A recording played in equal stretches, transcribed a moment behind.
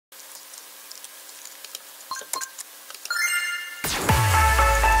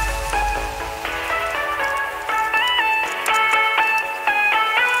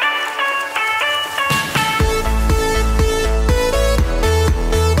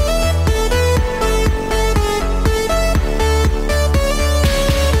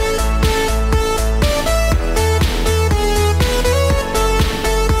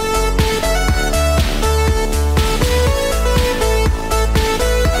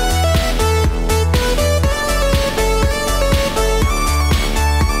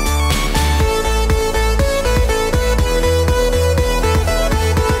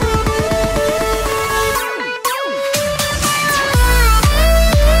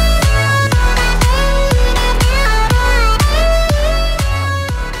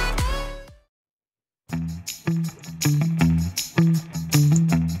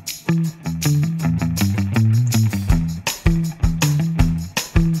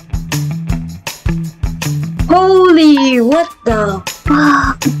Holy, what the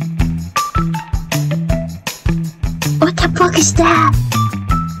fuck? What the fuck is that?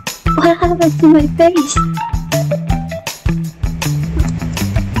 What happened to my face?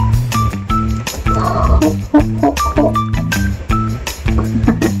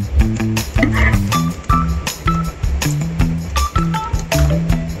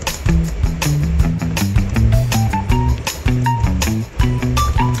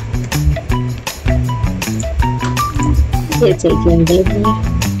 You take it, baby.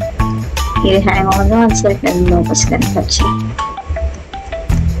 You hang on 1 second, nobody's gonna touch you.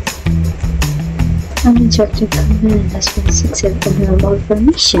 Uninstructed command has been successfully allowed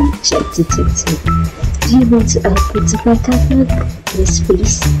permission. Check. Do you want to output the catalog? Yes,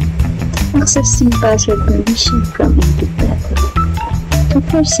 please. Accessing password permission from input catalog. The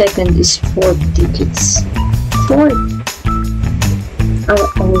first second is 4 digits. 4 are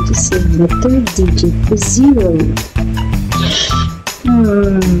all the same. The third digit is 0.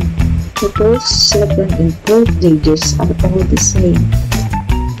 The first, second, and fourth digits are all the same.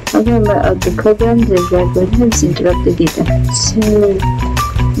 However, the program the record has interrupted data. So,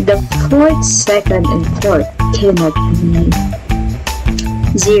 the fourth, second, and fourth cannot be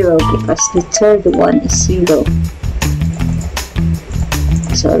 0 because the third one is 0.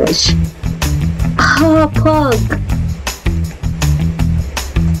 So let's... Pug!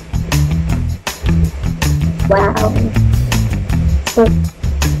 Wow.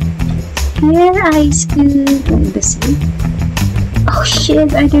 Here, ice cube. Embassy. Oh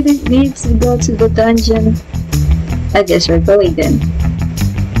shit, I didn't need to go to the dungeon. I guess we're going then.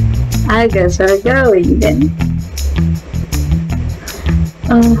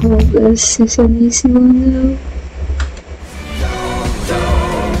 Oh, this is an easy one though.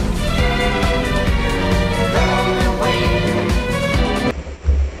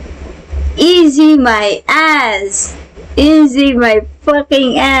 Easy my ass! Easy my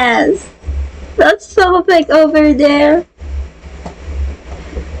fucking ass! That's Sobek over there!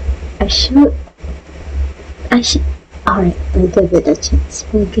 I should... Alright, we'll give it a chance.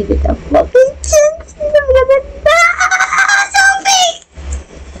 We'll give it a fucking chance! Sobek!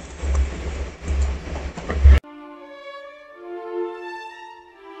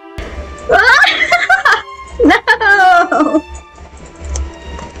 No!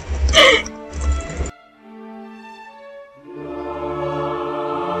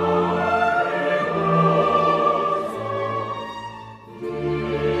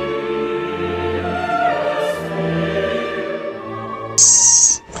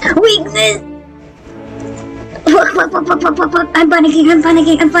 Weakness! I'm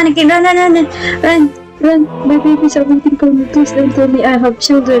panicking! Run! My babies are waiting for me. Please don't tell me I have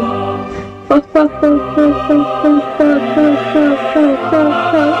children. Fuck.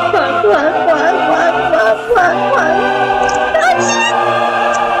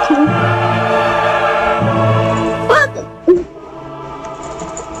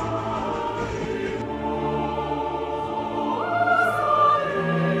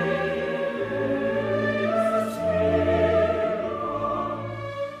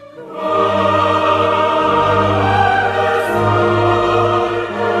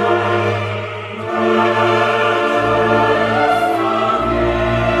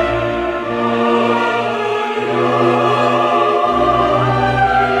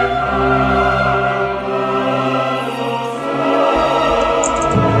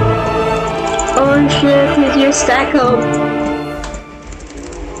 Shit, you tackled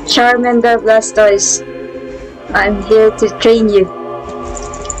Charmander Blastoise. I'm here to train you.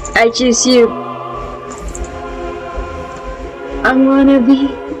 I choose you. I wanna be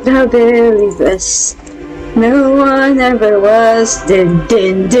the very best. No one ever was.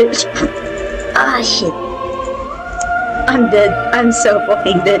 Ah shit. I'm dead. I'm so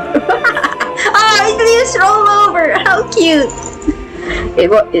fucking dead. Ah, it just roll over. How cute.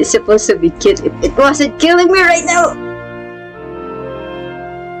 It's supposed to be cute. It wasn't killing me right now.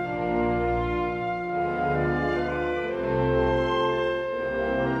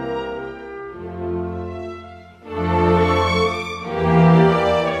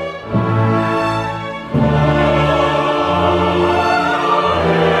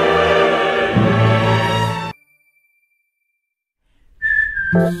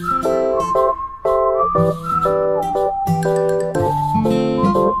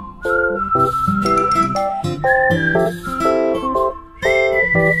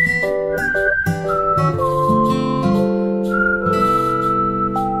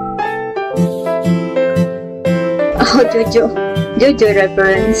 Oh, Jojo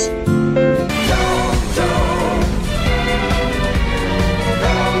reference.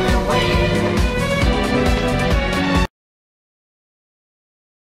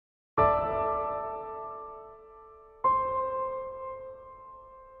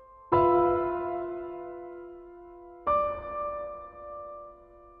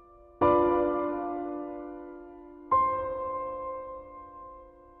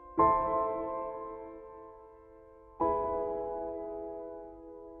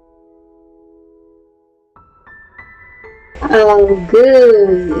 Oh,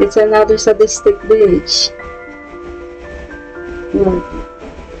 good. It's another sadistic bitch.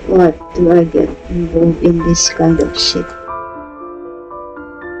 What do I get involved in this kind of shit?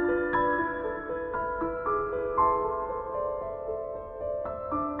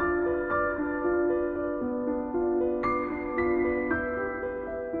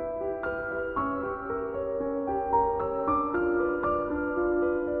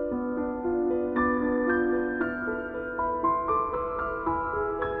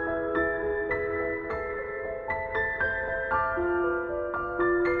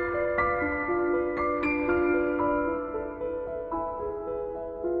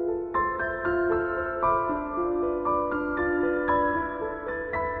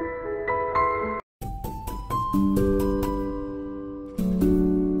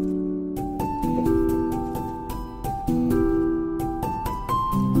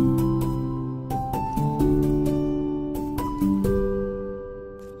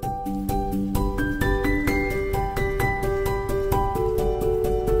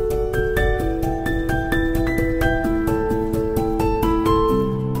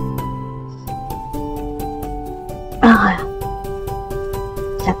 Ah,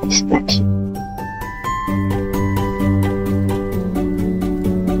 satisfaction.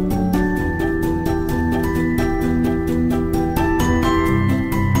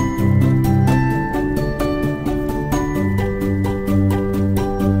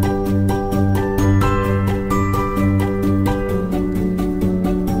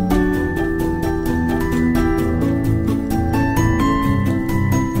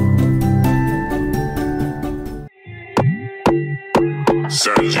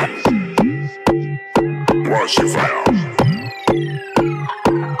 Surgeon, watch your fire.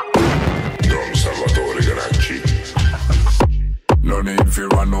 Don Salvatore Ganacci. No need for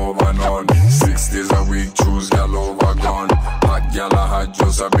run over none. 6 days a week, choose gal over gone. Hot gal a hot,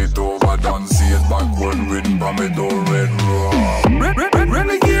 just a bit overdone. See it backward, written by me door red rum.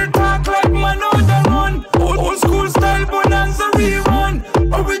 Renegade talk like man on the run. Old school style bonanza rerun.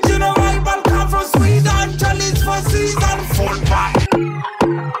 Original rival come from Sweden. Challenge for season full pack.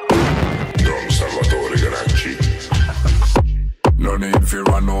 No need for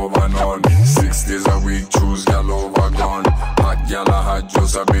run over none. 6 days a week, choose gal over gone. Hot gal a hot,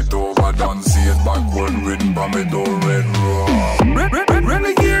 just a bit overdone. See it backward, written by me door red rum.